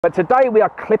But today we are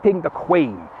clipping the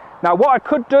queen. Now what I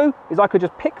could do is I could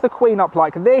just pick the queen up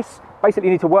like this. Basically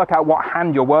you need to work out what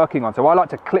hand you're working on. So I like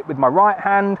to clip with my right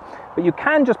hand, but you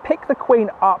can just pick the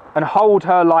queen up and hold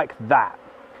her like that.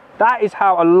 That is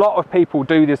how a lot of people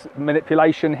do this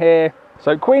manipulation here.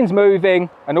 So queen's moving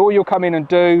and all you'll come in and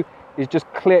do is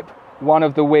just clip one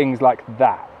of the wings like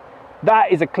that.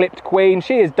 That is a clipped queen.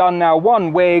 She is done now,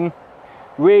 one wing.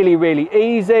 Really, really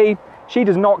easy. She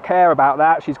does not care about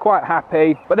that. She's quite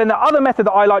happy. But then the other method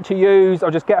that I like to use, I'll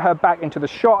just get her back into the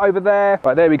shot over there.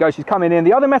 Right, there we go, she's coming in.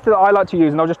 The other method that I like to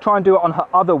use, and I'll just try and do it on her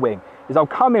other wing, is I'll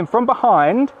come in from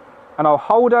behind and I'll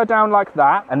hold her down like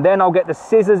that. And then I'll get the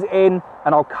scissors in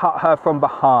and I'll cut her from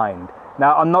behind.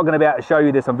 Now, I'm not going to be able to show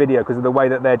you this on video because of the way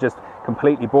that they're just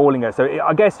completely balling her. So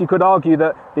I guess you could argue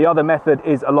that the other method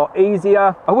is a lot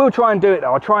easier. I will try and do it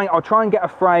though. I'll try and get a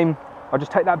frame. I'll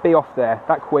just take that bee off there,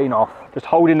 that queen off. Just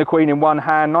holding the queen in one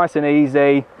hand, nice and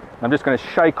easy. I'm just going to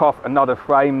shake off another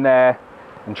frame there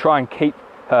and try and keep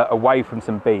her away from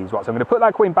some bees. Right, so I'm going to put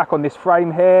that queen back on this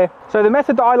frame here. So the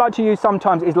method that I like to use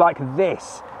sometimes is like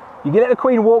this. You let the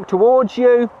queen walk towards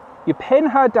you, you pin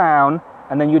her down,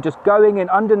 and then you're just going in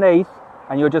underneath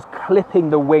and you're just clipping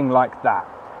the wing like that.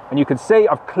 And you can see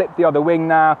I've clipped the other wing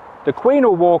now. The queen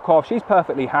will walk off, she's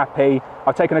perfectly happy.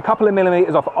 I've taken a couple of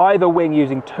millimeters off either wing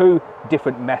using two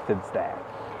different methods there.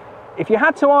 If you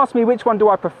had to ask me which one do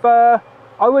I prefer,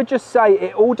 I would just say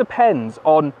it all depends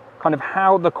on kind of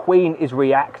how the queen is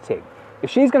reacting. If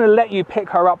she's going to let you pick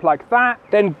her up like that,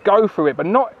 then go for it. But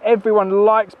not everyone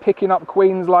likes picking up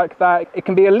queens like that. It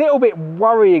can be a little bit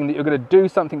worrying that you're going to do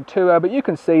something to her, but you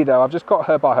can see though, I've just got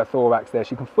her by her thorax there.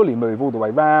 She can fully move all the way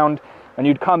round. And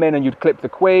you'd come in and you'd clip the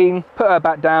queen, put her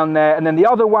back down there. And then the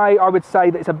other way, I would say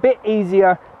that it's a bit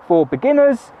easier for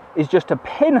beginners, is just to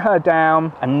pin her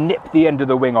down and nip the end of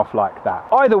the wing off like that.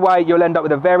 Either way, you'll end up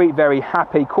with a very, very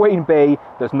happy queen bee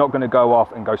that's not going to go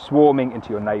off and go swarming into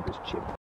your neighbour's chimney.